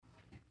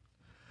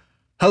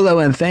Hello,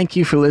 and thank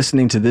you for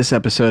listening to this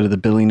episode of the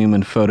Billy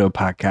Newman Photo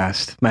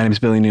Podcast. My name is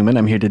Billy Newman.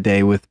 I'm here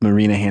today with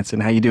Marina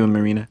Hanson. How you doing,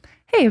 Marina?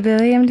 Hey,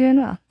 Billy. I'm doing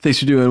well. Thanks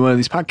for doing one of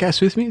these podcasts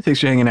with me.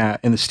 Thanks for hanging out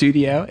in the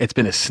studio. It's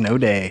been a snow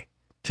day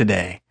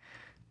today.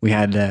 We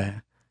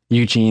had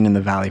Eugene and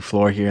the valley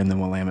floor here in the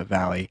Willamette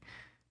Valley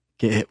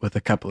get hit with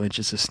a couple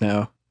inches of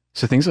snow.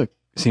 So things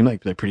seem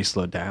like they're pretty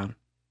slowed down.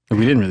 We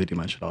didn't really do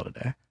much at all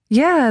today.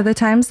 Yeah, the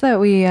times that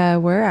we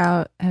were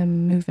out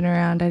and moving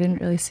around, I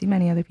didn't really see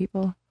many other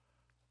people.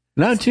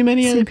 Not too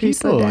many other pretty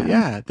slowed people. down.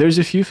 Yeah, there's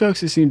a few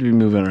folks that seem to be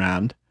moving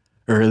around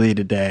early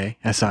today.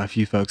 I saw a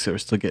few folks that were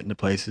still getting to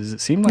places.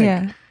 It seemed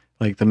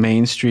like the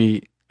main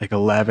street, like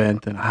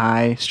 11th and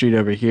High Street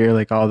over here,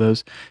 like all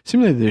those,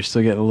 seemed like they're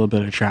still getting a little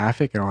bit of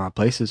traffic and a lot of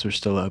places were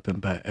still open.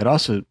 But it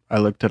also, I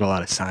looked at a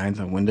lot of signs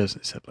on windows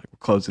that said like we're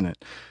closing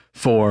at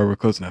 4, we're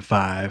closing at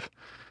 5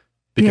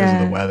 because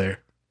of the weather.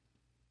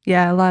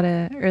 Yeah, a lot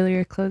of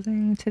earlier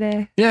closing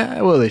today.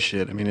 Yeah, well, they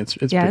should. I mean,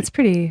 it's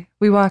pretty.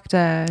 We walked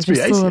just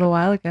a icy. little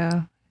while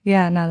ago.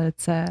 Yeah, now that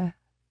it's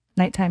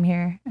nighttime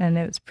here, and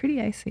it was pretty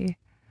icy.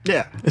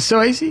 Yeah, it's so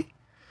icy.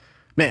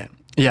 Man,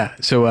 yeah.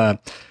 So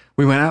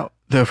we went out,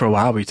 though, for a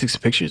while. We took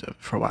some pictures of it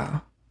for a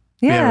while.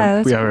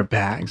 Yeah. We have our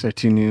bags, our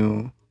two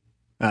new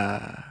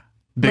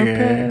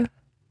bigger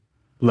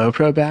low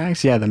pro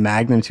bags. Yeah, the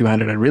Magnum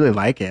 200. I really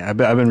like it. I've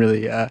been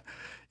really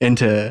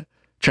into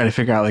trying to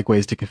figure out like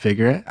ways to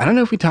configure it. I don't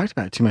know if we talked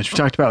about it too much. We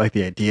talked about like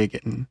the idea of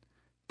getting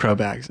pro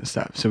bags and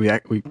stuff. So we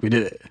did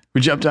it.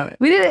 We jumped on it.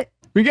 We did it.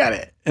 We got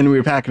it. And we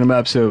were packing them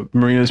up. So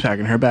Marina was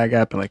packing her bag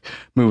up and like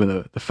moving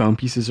the foam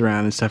pieces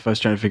around and stuff. I was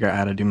trying to figure out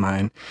how to do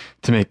mine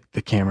to make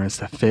the camera and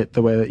stuff fit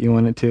the way that you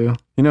want it to.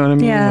 You know what I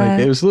mean? Yeah.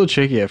 Like it was a little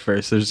tricky at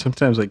first. There's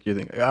sometimes like you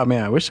think, oh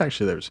man, I wish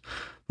actually there was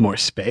more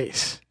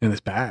space in this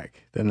bag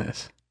than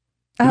this.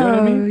 You know what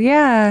I mean?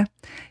 Yeah.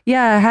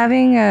 Yeah,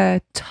 having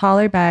a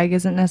taller bag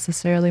isn't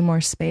necessarily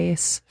more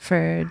space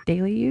for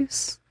daily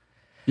use.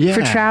 Yeah.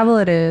 For travel,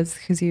 it is,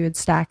 because you would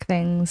stack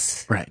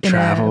things in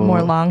travel. a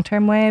more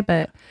long-term way.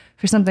 But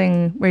for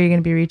something where you're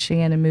going to be reaching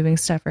in and moving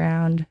stuff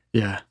around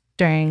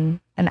during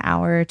an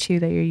hour or two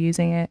that you're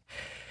using it,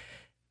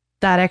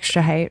 that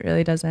extra height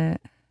really doesn't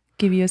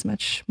give you as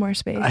much more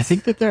space. I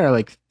think that there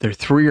are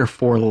 3 or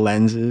 4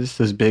 lenses,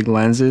 those big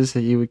lenses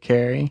that you would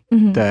carry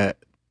that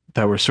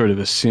were sort of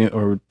assumed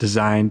or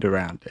designed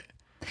around it.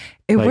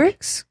 It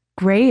works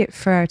great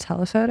for our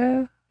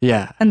telephoto.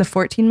 Yeah. And the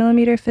 14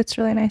 millimeter fits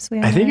really nicely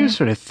on I think there. it was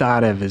sort of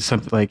thought of as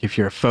something like if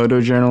you're a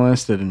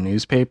photojournalist at a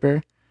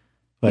newspaper,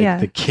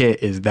 the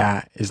kit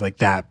is like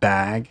that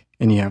bag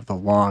and you have the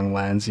long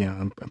lens,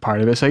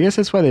 part of it. So I guess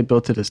that's why they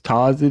built it as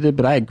tall as they did.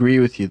 But I agree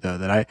with you though,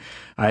 that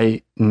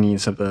I need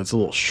something that's a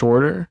little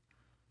shorter,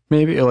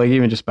 maybe, or like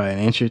even just by an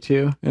inch or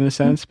two in a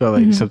sense, but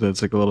like something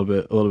that's like a little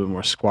bit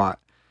more squat.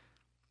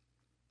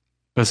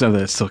 But something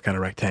that's still kind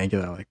of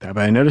rectangular like that.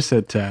 But I noticed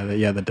that,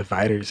 the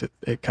dividers,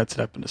 it cuts it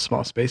up into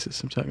small spaces.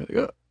 Sometimes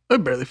you're like, oh, I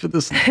barely fit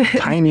this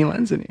tiny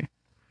lens in here.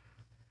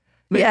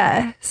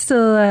 Yeah,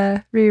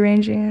 still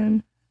rearranging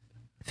and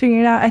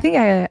figuring it out. I think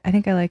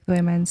I like the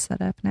way mine's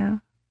set up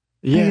now.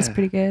 Yeah. I think it's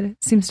pretty good.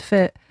 It seems to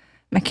fit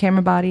my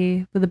camera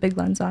body with a big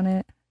lens on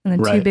it, and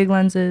then 2 big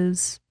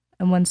lenses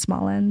and 1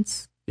 small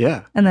lens.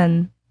 Yeah. And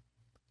then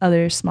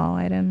other small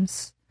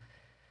items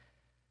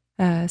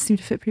seem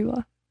to fit pretty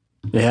well.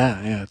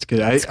 Yeah, it's good.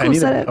 It's I cool want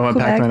setup, to cool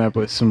pack bag. mine up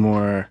with some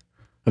more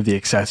of the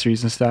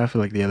accessories and stuff,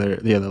 like the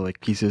other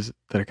like pieces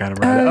that are kind of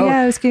around.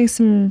 Yeah, I was getting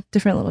some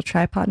different little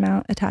tripod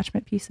mount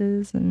attachment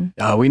pieces and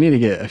we need to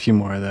get a few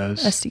more of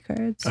those SD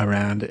cards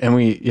around. And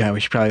we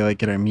should probably like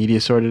get our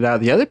media sorted out.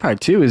 The other part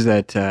too is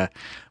that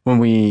when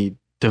we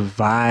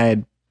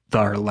divide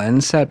our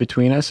lens set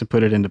between us and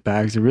put it into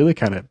bags, it really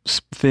kind of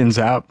thins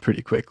out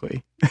pretty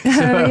quickly. So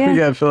we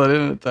gotta fill it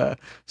in with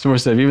some more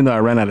stuff, even though I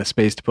run out of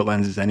space to put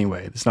lenses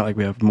anyway. It's not like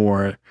we have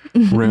more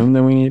room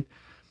than we need.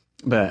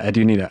 But I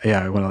do need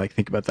I want to like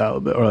think about that a little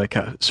bit, or like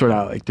sort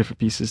out like different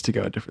pieces to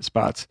go at different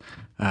spots.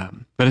 But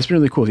it's been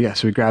really cool. Yeah,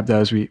 so we grabbed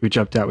those. We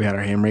jumped out. We had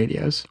our ham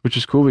radios, which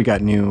is cool. We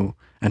got new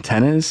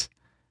antennas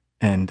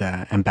and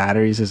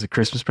batteries as a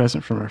Christmas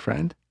present from our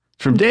friend,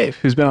 from Dave,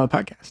 who's been on the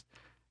podcast.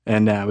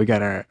 And we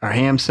got our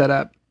ham set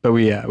up, but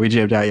we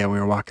jammed out. Yeah, we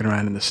were walking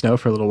around in the snow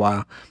for a little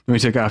while. And we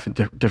took off in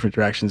different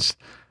directions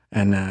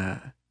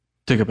and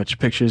took a bunch of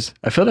pictures.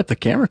 I filled up the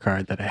camera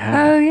card that I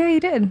had. Oh yeah, you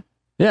did.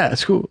 Yeah,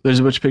 it's cool. There's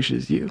a bunch of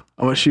pictures of you.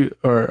 I want to shoot,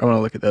 or I want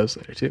to look at those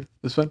later too. It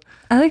was fun.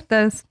 I like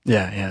those.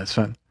 Yeah, it's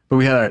fun. But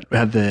we had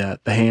the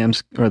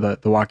hams or the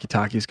walkie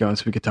talkies going,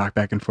 so we could talk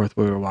back and forth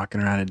while we were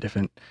walking around in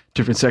different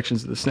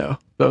sections of the snow.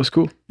 That was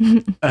cool.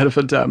 I had a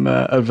fun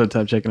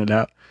time. Checking it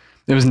out.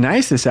 It was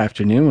nice this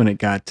afternoon when it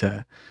got.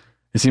 It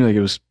seemed like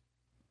it was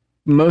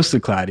mostly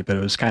cloudy, but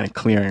it was kind of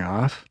clearing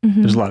off.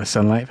 There's a lot of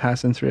sunlight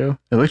passing through.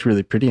 It looked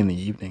really pretty in the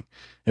evening.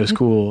 It was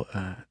cool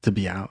to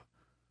be out.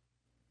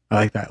 I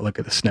like that look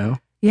of the snow.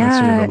 Yeah.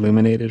 It's sort of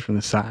illuminated from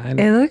the side.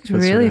 It looked It's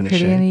sort of really in the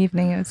pretty in shade. the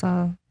evening. It was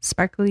all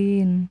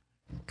sparkly and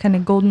kind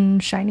of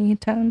golden, shiny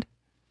toned.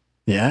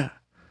 Yeah,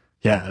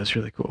 it was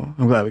really cool.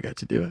 I'm glad we got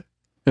to do it.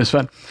 It was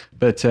fun,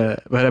 but I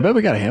bet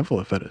we got a handful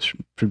of photos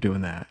from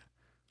doing that.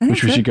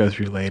 which we should go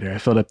through later. I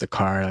filled up the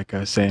car, like I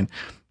was saying.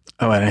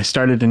 Oh, and I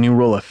started a new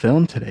roll of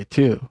film today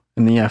too.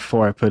 In the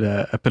F4,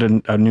 I put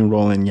a new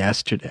roll in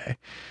yesterday,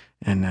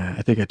 and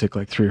I think I took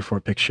like 3 or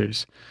 4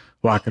 pictures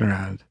walking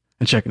around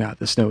and checking out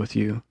the snow with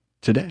you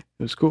today.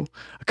 It was cool.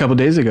 A couple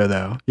days ago,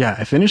 though, yeah,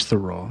 I finished the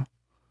roll,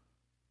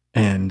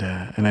 and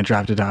I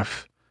dropped it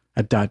off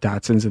at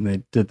Dotson's, and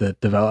they did the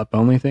develop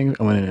only thing.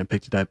 I went in and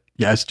picked it up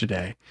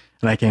yesterday,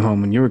 and I came home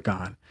when you were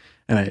gone,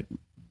 and I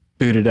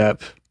booted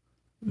up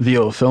the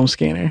old film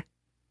scanner,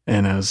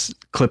 and I was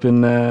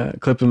clipping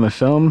my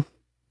film,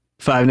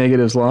 5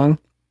 negatives long,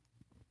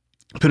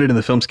 put it in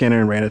the film scanner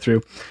and ran it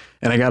through,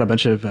 and I got a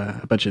bunch of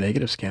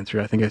negatives scanned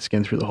through. I think I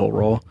scanned through the whole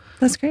roll.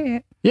 That's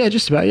great. Yeah,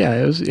 just about. Yeah,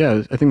 it was.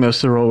 Yeah, I think most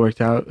of the roll worked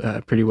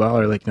out pretty well.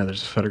 Or like,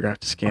 there's a photograph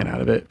to scan out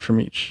of it from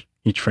each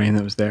frame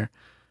that was there,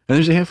 and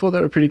there's a handful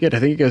that were pretty good. I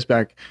think it goes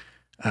back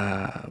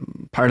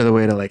part of the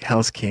way to like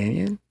Hell's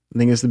Canyon. I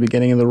think it's the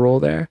beginning of the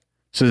roll there.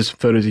 So there's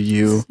photos of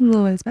you. A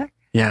little ways back.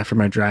 Yeah, for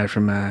my drive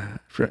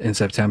in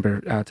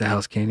September out to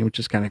Hell's Canyon, which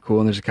is kind of cool.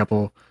 And there's a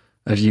couple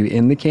of you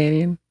in the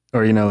canyon,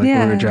 or when we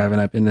were driving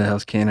up into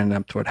Hell's Canyon and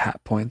up toward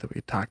Hat Point that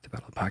we talked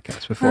about on the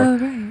podcast before. Oh,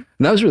 right. And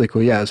that was really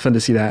cool. Yeah, it was fun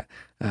to see that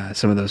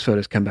some of those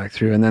photos come back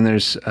through. And then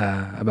there's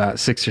about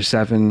 6 or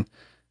 7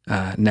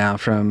 now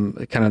from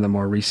kind of the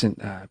more recent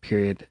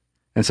period,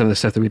 and some of the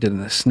stuff that we did in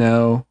the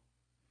snow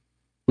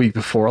week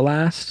before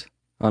last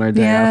on our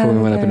day off when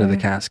we went up into the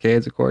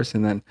Cascades, of course,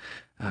 and then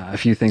a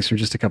few things from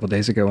just a couple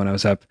days ago when I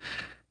was up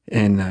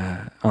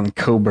on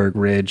Coburg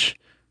Ridge,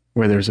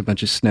 where there was a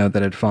bunch of snow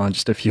that had fallen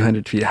just a few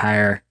hundred feet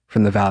higher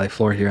from the valley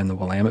floor here in the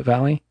Willamette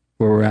Valley,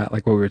 where we're at,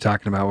 like what we were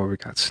talking about, where we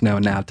got snow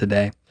now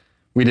today.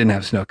 We didn't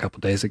have snow a couple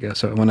days ago,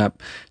 so I went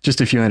up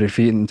just a few hundred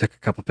feet and took a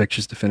couple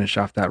pictures to finish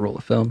off that roll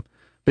of film.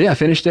 But yeah, I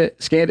finished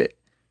it, scanned it,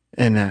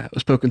 and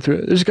was poking through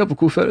it. There's a couple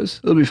cool photos.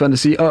 It'll be fun to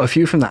see. Oh, a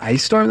few from the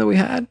ice storm that we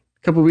had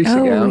a couple weeks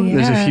ago. Yeah.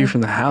 There's a few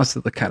from the house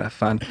that look kind of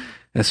fun.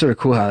 And it's sort of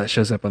cool how that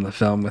shows up on the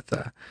film with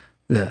the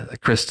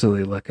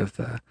crystally look of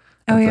the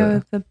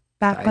with the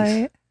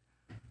backlight.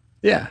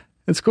 Yeah,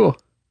 it's cool.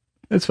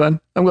 It's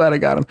fun. I'm glad I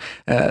got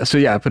them. So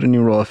yeah, I put a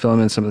new roll of film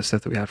in some of the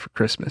stuff that we had for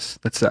Christmas.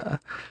 That's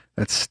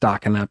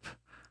stocking up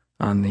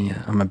on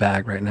my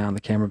bag right now, on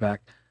the camera bag.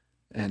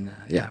 And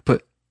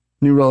put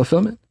new roll of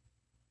film in.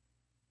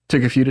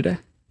 Took a few today.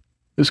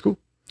 It was cool.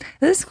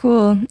 This is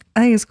cool.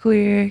 I think it's cool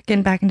you're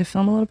getting back into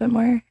film a little bit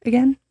more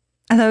again.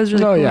 I thought it was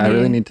really cool. Oh yeah, I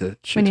really need to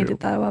shoot when you through. did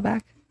that a while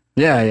back.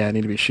 Yeah, I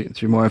need to be shooting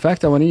through more. In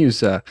fact, I want to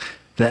use the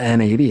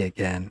N80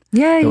 again.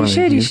 Yeah, you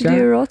should. You should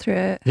do a roll through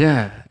it.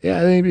 Yeah, I think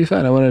it'd be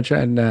fun. I want to try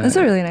and. That's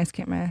a really nice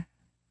camera.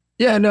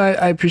 Yeah, no,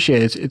 I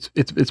appreciate it.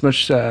 It's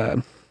much.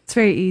 It's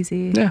very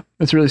easy. Yeah,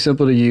 it's really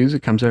simple to use.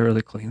 It comes out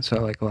really clean, so I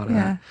like a lot of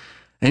that.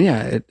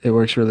 And it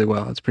works really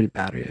well. It's pretty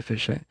battery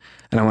efficient,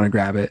 and I want to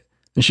grab it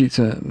and shoot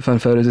some fun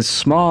photos. It's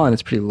small and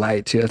it's pretty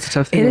light too. That's a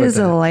tough thing. It is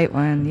a light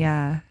one,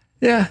 yeah.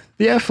 Yeah,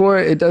 the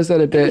F4, it does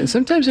that a bit. And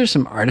sometimes there's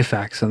some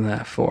artifacts on the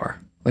F4.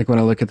 Like when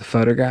I look at the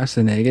photographs,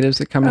 the negatives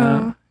that come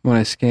out, when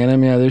I scan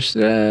them, there's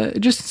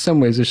just in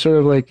some ways, there's sort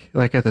of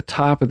like at the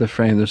top of the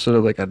frame, there's sort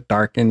of like a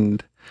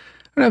darkened,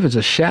 I don't know if it's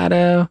a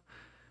shadow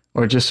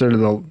or just sort of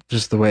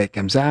the way it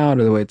comes out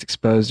or the way it's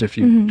exposed. If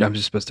I'm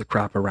just supposed to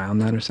crop around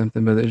that or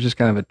something, but there's just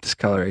kind of a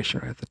discoloration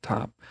right at the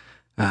top.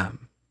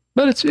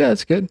 But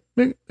it's good.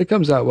 It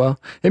comes out well.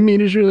 It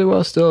meters really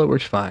well still. It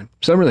works fine.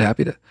 So I'm really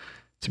happy to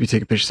be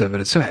taking pictures of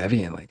it. It's so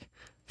heavy and like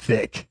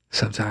thick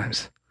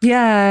sometimes.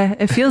 Yeah,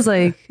 it feels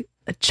like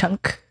a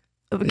chunk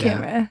of a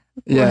camera.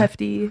 A little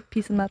hefty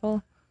piece of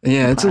metal.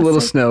 Yeah, it's a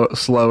little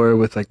slower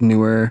with like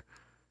newer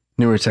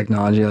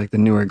technology, like the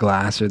newer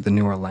glass or the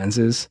newer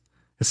lenses.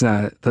 It's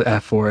not, the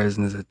F4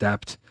 isn't as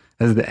adept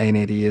as the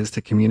N80 is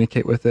to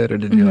communicate with it or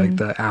to do like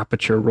the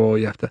aperture roll.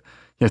 You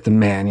have to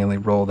manually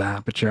roll the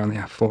aperture on the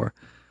F4.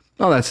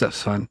 All that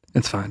stuff's fun.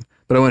 It's fine.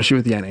 But I want to shoot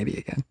with the N80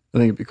 again. I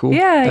think it'd be cool.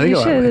 Yeah, you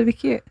should. It'd be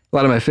cute. A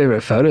lot of my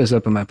favorite photos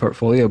up on my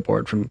portfolio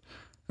board from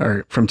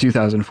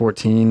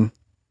 2014,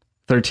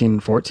 13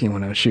 and 14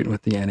 when I was shooting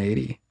with the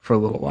N80 for a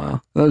little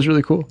while. That was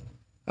really cool.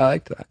 I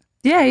liked that.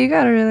 Yeah, you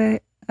got a really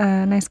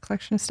nice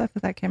collection of stuff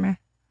with that camera.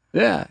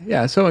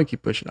 Yeah. So I want to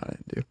keep pushing on it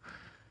and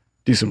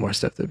do some more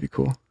stuff. That'd be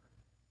cool.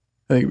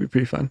 I think it'd be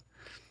pretty fun.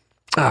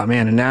 Oh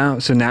man, and now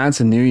it's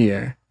a new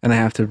year, and I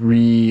have to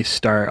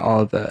restart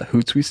all of the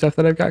Hootsuite stuff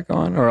that I've got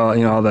going, or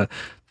all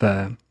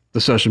the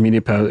social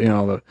media posts,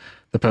 all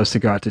the posts that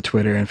go out to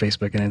Twitter and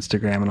Facebook and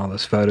Instagram and all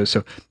those photos.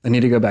 So I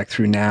need to go back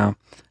through now.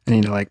 I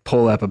need to like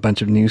pull up a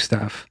bunch of new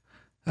stuff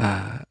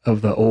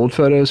of the old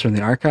photos from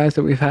the archives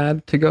that we've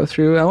had to go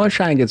through. I want to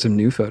try and get some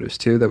new photos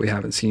too that we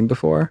haven't seen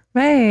before,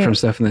 right? From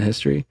stuff in the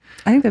history.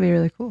 I think that'd be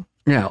really cool.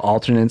 Yeah,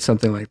 alternates,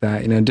 something like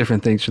that.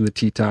 Different things from the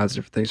Tetons,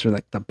 different things from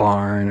like the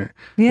barn or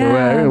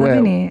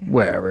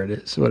wherever it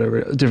is,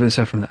 whatever. Different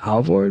stuff from the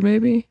Alvord,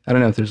 maybe. I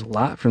don't know if there's a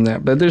lot from there,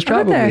 but there's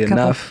probably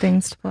enough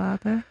things to pull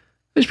out there.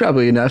 There's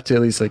probably enough to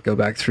at least like go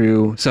back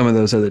through some of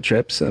those other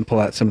trips and pull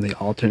out some of the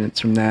alternates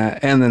from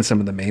that, and then some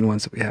of the main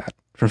ones that we had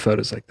from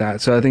photos like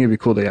that. So I think it'd be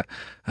cool to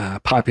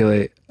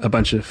populate a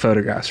bunch of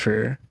photographs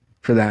for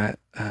that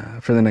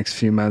for the next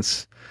few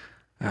months.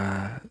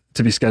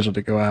 to be scheduled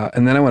to go out.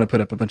 And then I want to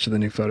put up a bunch of the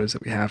new photos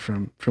that we have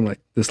from like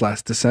this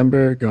last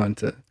December going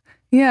to.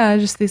 Yeah,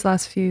 just these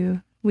last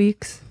few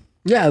weeks.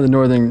 Yeah, the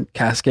Northern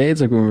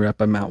Cascades, like when we were up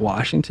by Mount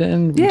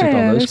Washington. We took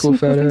all those cool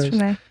photos.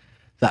 The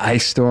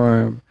ice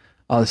storm,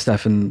 all the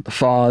stuff in the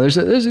fall. There's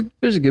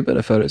a good bit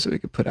of photos that we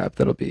could put up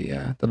that'll be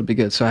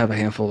good. So I have a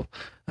handful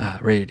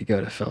ready to go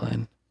to fill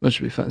in, which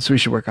would be fun. So we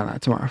should work on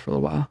that tomorrow for a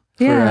little while.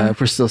 Yeah. If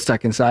we're still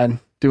stuck inside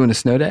doing a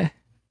snow day.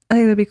 I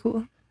think that'd be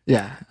cool.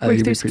 Yeah, I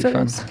think it'd be pretty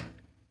fun.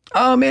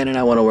 Oh man, and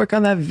I want to work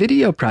on that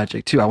video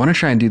project too. I want to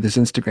try and do this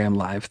Instagram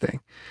live thing.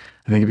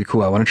 I think it'd be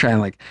cool. I want to try and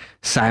like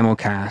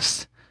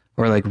simulcast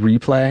or like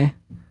replay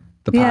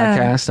the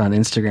podcast on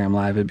Instagram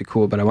live. It'd be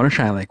cool, but I want to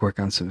try and like work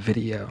on some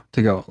video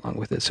to go along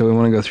with it. So we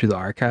want to go through the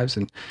archives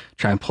and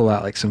try and pull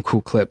out like some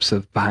cool clips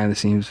of behind the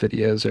scenes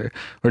videos or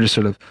just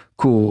sort of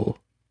cool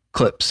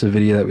clips of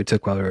video that we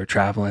took while we were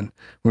traveling.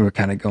 We were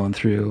kind of going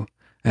through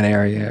an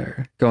area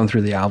or going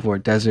through the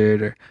Alvord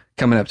Desert or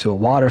coming up to a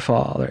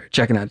waterfall or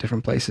checking out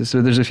different places.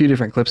 So there's a few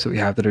different clips that we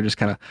have that are just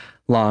kind of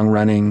long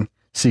running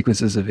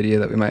sequences of video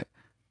that we might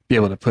be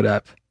able to put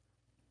up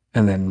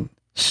and then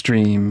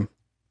stream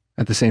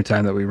at the same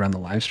time that we run the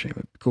live stream.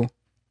 It'd be cool.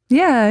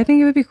 Yeah, I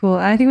think it would be cool.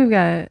 I think we've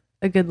got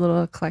a good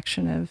little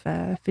collection of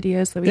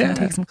videos that we can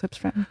take some clips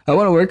from. I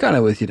want to work on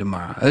it with you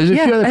tomorrow. There's a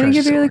few other I think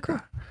it'd be really cool.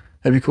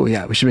 That'd be cool.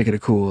 Yeah, we should make it a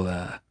cool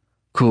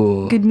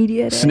good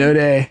media day. Snow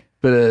day,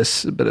 but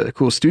a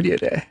cool studio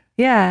day.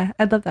 Yeah,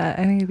 I'd love that.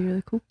 I think it'd be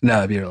really cool.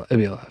 No, it'd be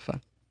a lot of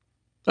fun.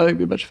 I think it'd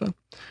be a bunch of fun.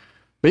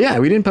 But yeah,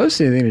 we didn't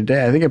post anything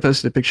today. I think I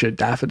posted a picture of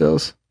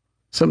daffodils,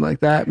 something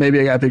like that. Maybe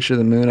I got a picture of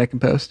the moon I can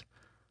post.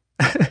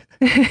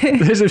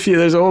 There's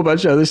a whole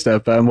bunch of other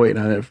stuff, but I'm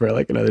waiting on it for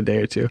like another day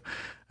or two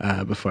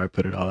before I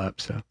put it all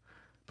up. So,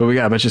 but we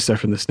got a bunch of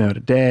stuff from the snow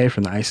today,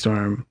 from the ice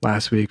storm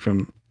last week,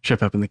 from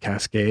trip up in the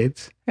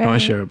Cascades. Right. I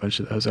want to share a bunch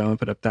of those. I want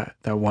to put up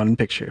that one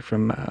picture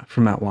from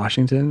Mount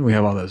Washington. We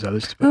have all those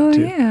others to put up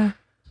too. Yeah.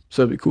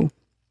 So it'd be cool.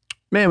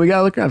 Man, we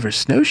gotta look around for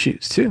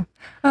snowshoes too.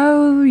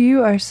 Oh,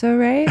 you are so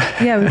right.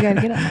 Yeah, we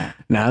gotta get on that.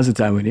 Now's the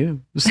time we need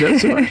them. Snow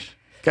so much.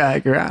 Gotta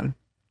hike around.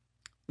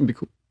 It'd be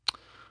cool.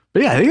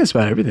 But yeah, I think that's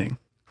about everything.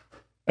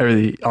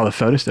 All the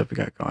photo stuff we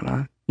got going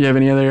on. You have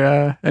any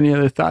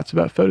other thoughts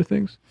about photo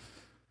things?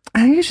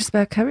 I think we just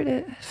about covered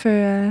it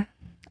for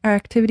our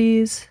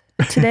activities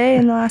today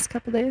and the last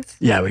couple of days.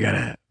 Yeah, we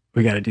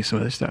gotta do some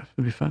other stuff.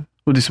 It'll be fun.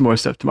 We'll do some more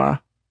stuff tomorrow.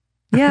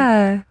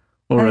 Yeah.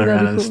 We'll run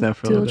around in the snow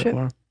for a little bit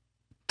more.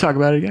 Talk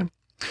about it again.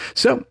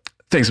 So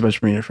thanks so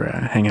much, Marina, for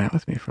hanging out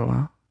with me for a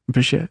while.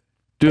 Appreciate it.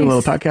 Doing a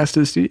little podcast to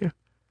the studio.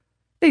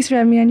 Thanks for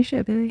having me on your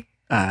show, Billy.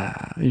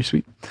 You're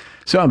sweet.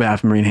 So on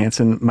behalf of Marina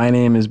Hanson, my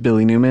name is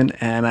Billy Newman,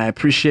 and I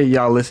appreciate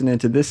y'all listening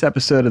to this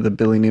episode of the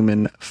Billy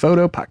Newman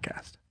Photo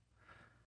Podcast.